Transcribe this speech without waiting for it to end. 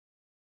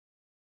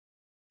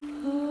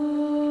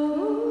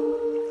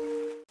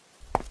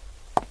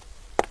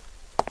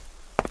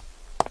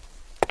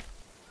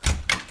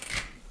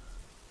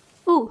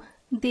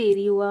There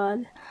you are.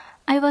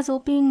 I was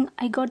hoping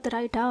I got the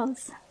right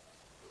house.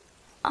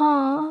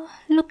 Ah,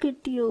 look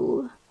at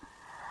you.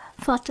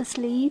 Fast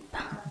asleep.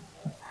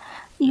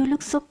 You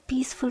look so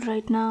peaceful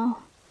right now.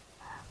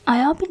 I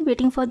have been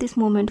waiting for this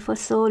moment for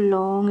so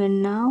long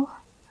and now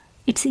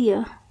it's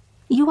here.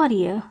 You are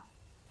here.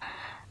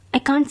 I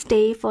can't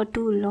stay for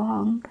too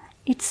long.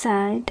 It's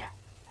sad.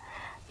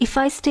 If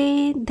I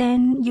stay,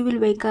 then you will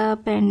wake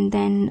up and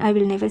then I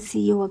will never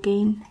see you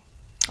again.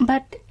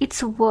 But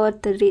it's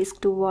worth the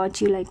risk to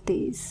watch you like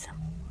this.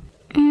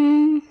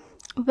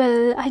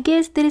 Well, I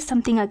guess there is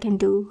something I can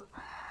do.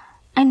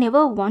 I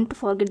never want to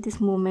forget this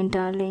moment,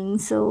 darling,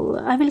 so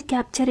I will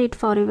capture it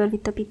forever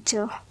with a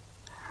picture.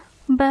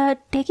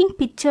 But taking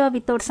picture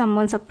without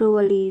someone's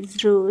approval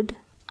is rude.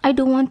 I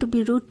don't want to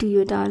be rude to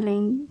you,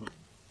 darling.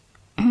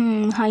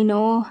 I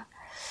know.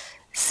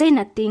 Say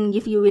nothing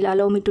if you will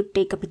allow me to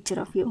take a picture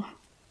of you.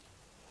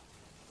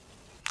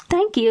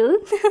 Thank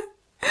you.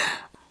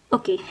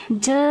 Okay,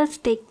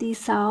 just take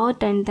this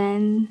out and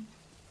then...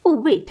 Oh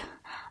wait,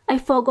 I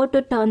forgot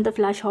to turn the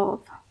flash off.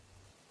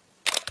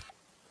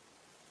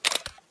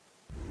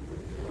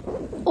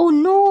 Oh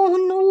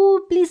no,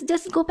 please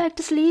just go back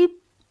to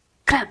sleep.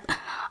 Crap,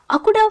 I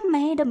could have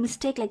made a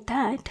mistake like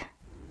that.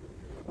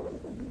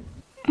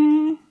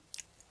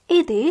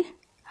 Hey there.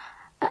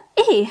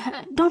 Hey,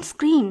 don't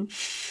scream.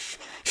 Shh.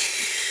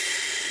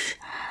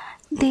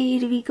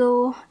 There we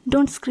go.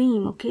 Don't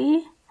scream,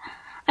 okay?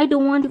 I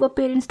don't want your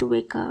parents to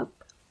wake up.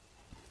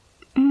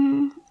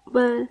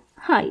 Well,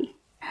 hi.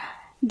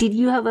 Did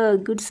you have a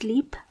good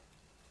sleep?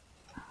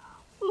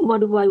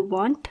 What do I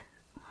want?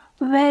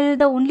 Well,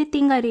 the only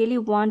thing I really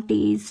want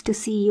is to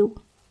see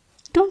you.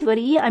 Don't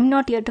worry, I'm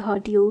not here to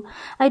hurt you.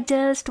 I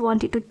just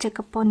wanted to check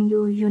up on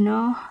you, you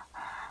know.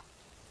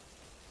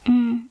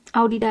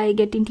 How did I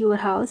get into your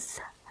house?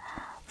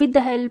 With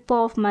the help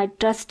of my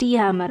trusty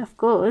hammer, of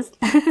course.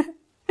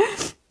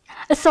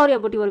 Sorry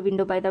about your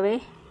window, by the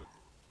way.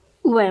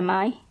 Who am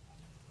I?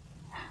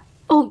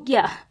 Oh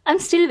yeah, I'm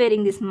still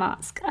wearing this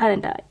mask,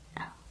 aren't I?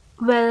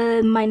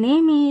 Well, my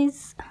name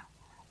is...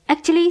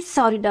 Actually,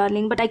 sorry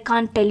darling, but I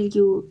can't tell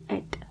you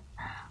it.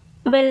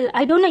 Well,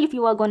 I don't know if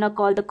you are gonna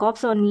call the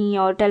cops on me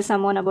or tell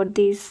someone about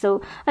this,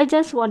 so I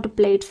just want to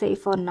play it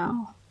safe for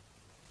now.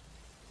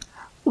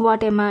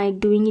 What am I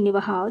doing in your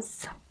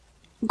house?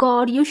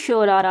 God, you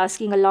sure are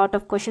asking a lot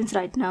of questions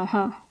right now,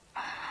 huh?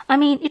 I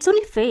mean, it's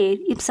only fair.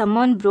 If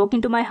someone broke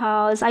into my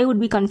house, I would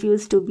be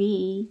confused to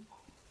be.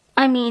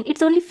 I mean,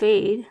 it's only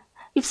fair.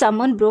 If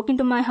someone broke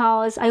into my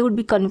house, I would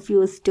be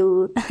confused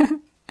too.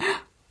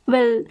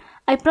 Well,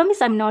 I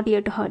promise I'm not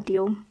here to hurt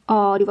you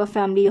or your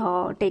family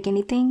or take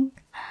anything.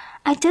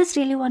 I just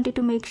really wanted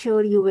to make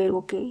sure you were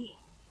okay.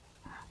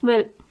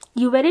 Well,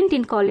 you weren't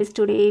in college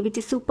today, which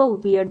is super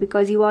weird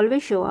because you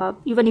always show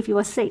up, even if you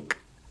are sick.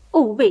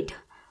 Oh, wait.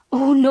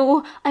 Oh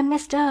no, I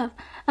messed up.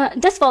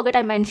 Just forget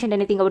I mentioned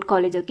anything about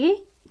college,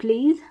 okay?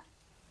 Please?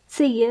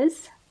 Say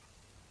yes.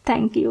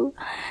 Thank you.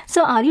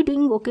 So, are you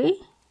doing okay?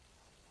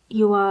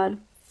 You are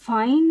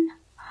fine?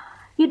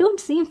 You don't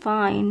seem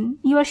fine.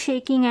 You are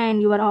shaking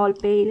and you are all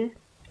pale.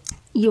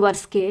 You are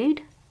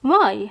scared?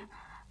 Why?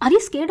 Are you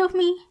scared of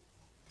me?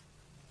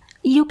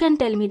 You can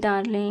tell me,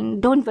 darling.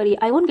 Don't worry,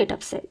 I won't get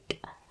upset.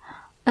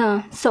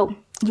 So,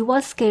 you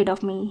are scared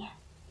of me.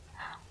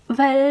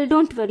 Well,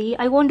 don't worry,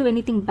 I won't do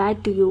anything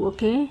bad to you,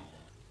 okay?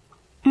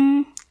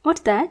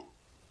 What's that?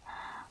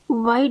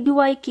 Why do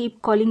I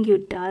keep calling you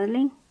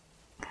darling?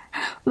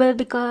 Well,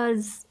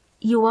 because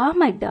you are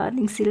my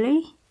darling,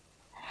 silly.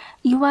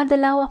 You are the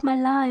love of my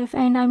life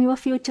and I'm your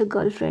future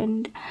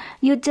girlfriend.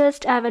 You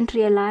just haven't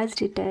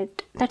realized it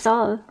yet. That's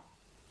all.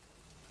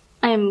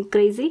 I am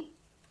crazy?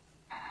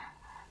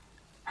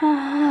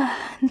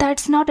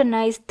 That's not a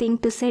nice thing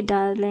to say,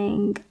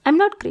 darling. I'm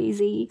not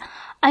crazy.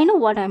 I know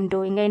what I'm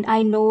doing and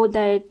I know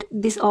that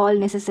this is all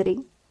necessary.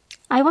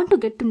 I want to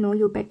get to know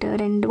you better,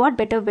 and what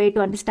better way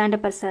to understand a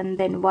person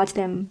than watch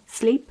them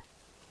sleep?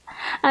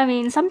 I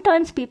mean,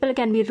 sometimes people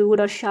can be rude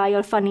or shy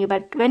or funny,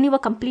 but when you are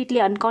completely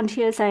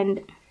unconscious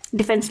and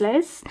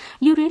defenseless,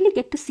 you really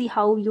get to see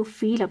how you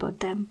feel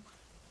about them.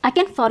 I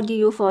can forgive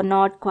you for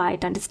not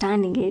quite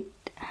understanding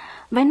it.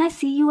 When I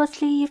see you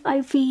asleep,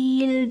 I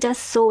feel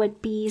just so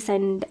at peace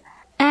and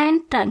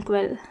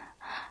tranquil.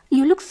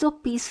 You look so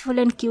peaceful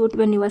and cute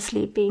when you are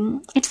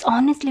sleeping. It's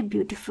honestly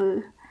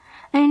beautiful.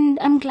 And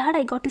I'm glad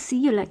I got to see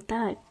you like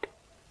that.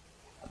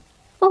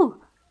 Oh,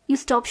 you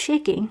stopped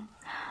shaking.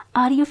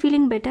 Are you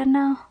feeling better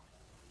now?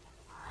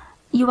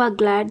 You are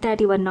glad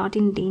that you are not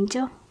in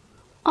danger?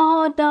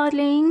 Oh,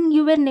 darling,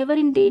 you were never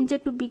in danger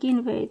to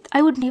begin with.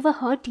 I would never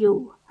hurt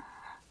you.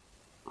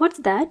 What's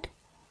that?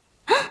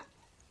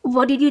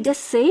 What did you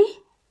just say?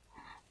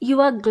 You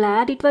are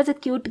glad it was a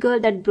cute girl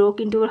that broke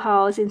into your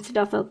house instead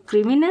of a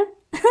criminal?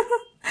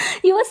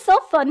 You are so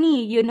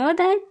funny, you know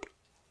that?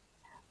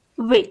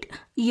 Wait,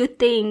 you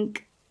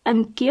think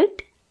I'm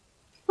cute?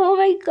 Oh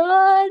my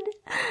god,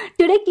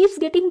 today keeps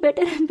getting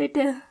better and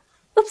better.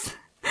 Oops,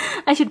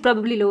 I should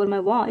probably lower my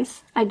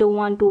voice. I don't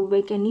want to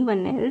wake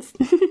anyone else.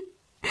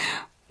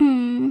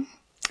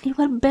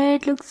 Your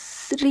bed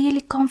looks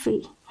really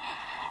comfy.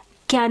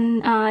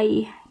 Can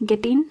I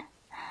get in?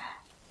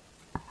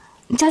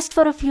 Just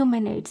for a few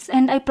minutes,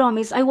 and I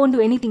promise I won't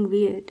do anything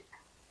weird.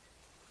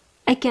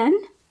 I can?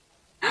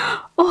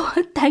 Oh,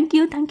 thank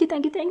you, thank you,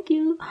 thank you, thank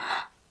you.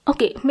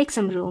 Okay, make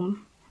some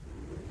room.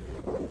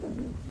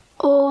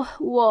 Oh,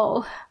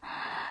 wow.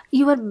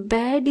 Your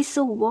bed is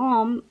so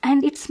warm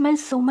and it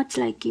smells so much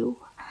like you.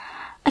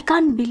 I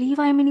can't believe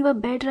I'm in your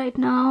bed right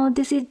now.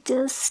 This is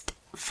just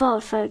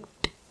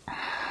perfect.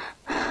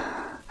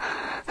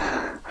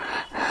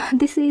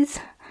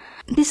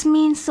 This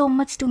means so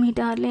much to me,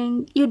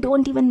 darling. You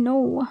don't even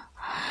know.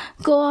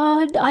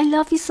 God, I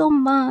love you so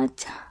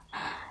much.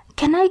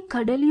 Can I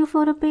cuddle you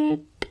for a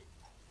bit?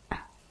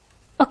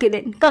 Okay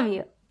then, come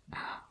here.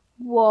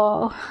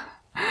 Wow.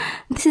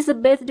 This is the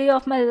best day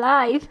of my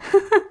life.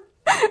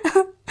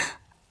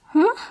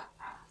 Huh?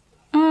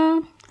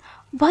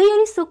 Why are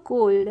you so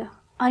cold?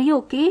 Are you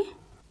okay?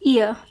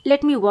 Here,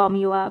 let me warm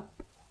you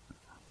up.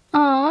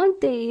 Oh,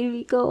 there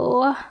we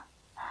go.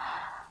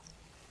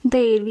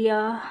 There we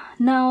are.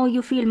 Now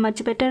you feel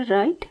much better,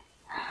 right?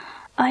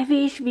 I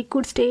wish we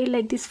could stay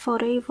like this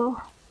forever.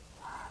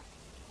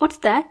 What's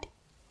that?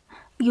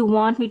 You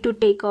want me to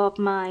take off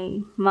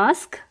my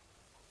mask?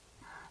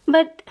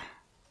 But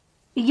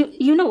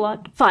you know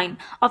what? Fine.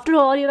 After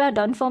all you have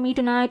done for me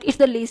tonight, it's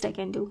the least I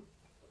can do.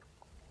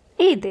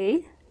 Hey there.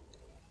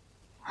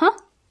 Huh?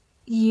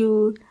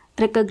 You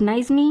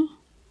recognize me?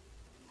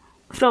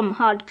 From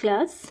hard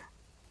class?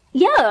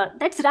 Yeah,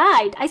 that's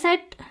right. I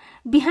sat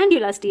behind you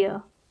last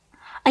year.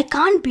 I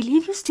can't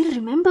believe you still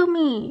remember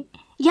me.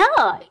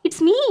 Yeah, it's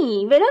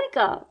me,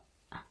 Veronica.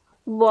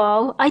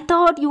 Wow, I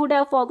thought you would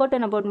have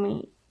forgotten about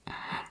me.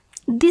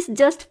 This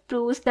just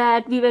proves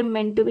that we were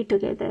meant to be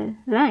together,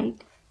 right?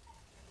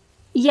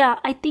 Yeah,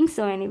 I think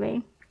so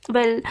anyway.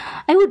 Well,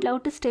 I would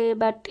love to stay,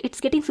 but it's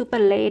getting super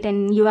late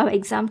and you have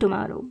exam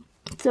tomorrow.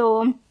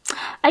 So,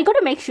 I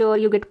gotta make sure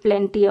you get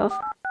plenty of...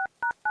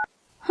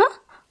 Huh?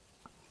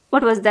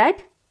 What was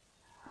that?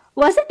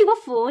 Was it your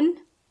phone?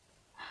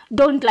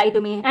 Don't lie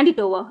to me. Hand it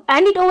over.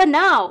 Hand it over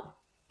now.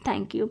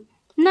 Thank you.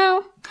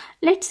 Now,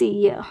 let's see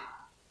here.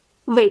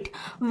 Wait,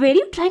 were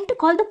you trying to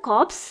call the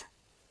cops?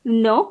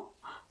 No.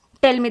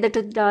 Tell me the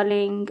truth,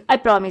 darling. I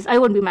promise I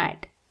won't be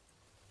mad.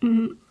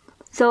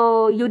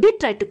 So, you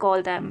did try to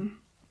call them.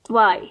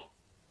 Why?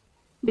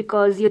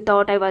 Because you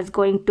thought I was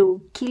going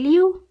to kill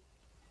you?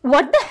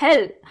 What the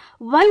hell?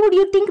 Why would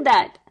you think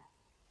that?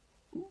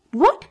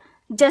 What?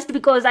 Just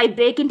because I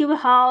break into your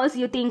house,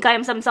 you think I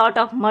am some sort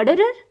of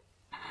murderer?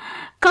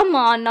 Come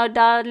on now,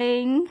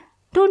 darling.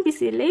 Don't be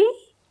silly.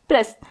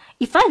 Plus,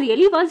 if I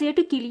really was here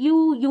to kill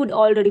you, you would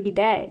already be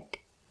dead.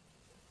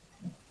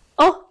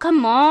 Oh,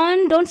 come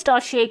on. Don't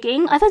start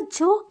shaking. I was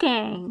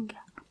joking.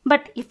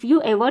 But if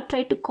you ever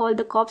try to call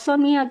the cops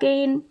on me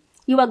again,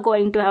 you are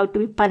going to have to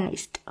be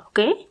punished,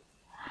 okay?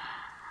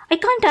 I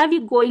can't have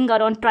you going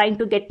around trying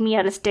to get me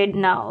arrested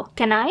now,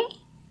 can I?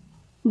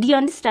 Do you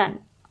understand?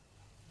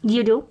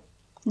 You do?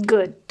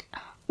 Good.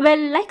 Well,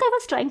 like I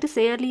was trying to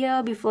say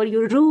earlier before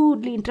you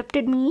rudely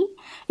interrupted me,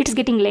 it's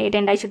getting late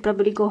and I should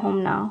probably go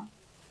home now.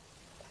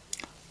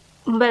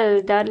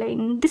 Well,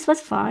 darling, this was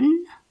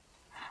fun.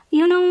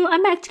 You know,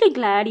 I'm actually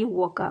glad you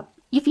woke up.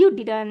 If you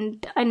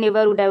didn't, I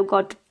never would have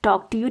got to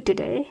talk to you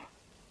today.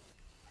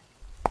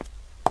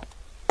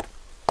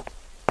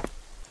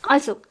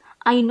 Also,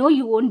 I know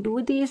you won't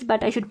do this,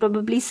 but I should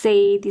probably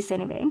say this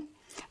anyway.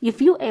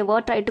 If you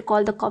ever try to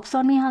call the cops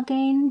on me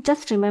again,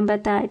 just remember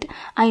that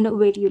I know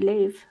where you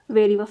live,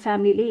 where your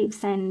family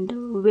lives,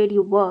 and where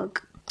you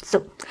work.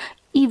 So,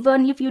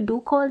 even if you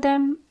do call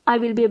them, I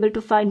will be able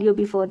to find you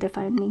before they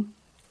find me.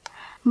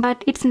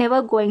 But it's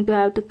never going to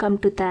have to come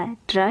to that,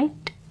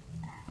 right?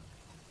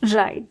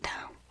 Right.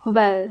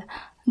 Well,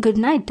 good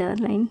night,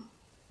 darling.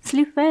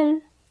 Sleep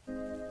well.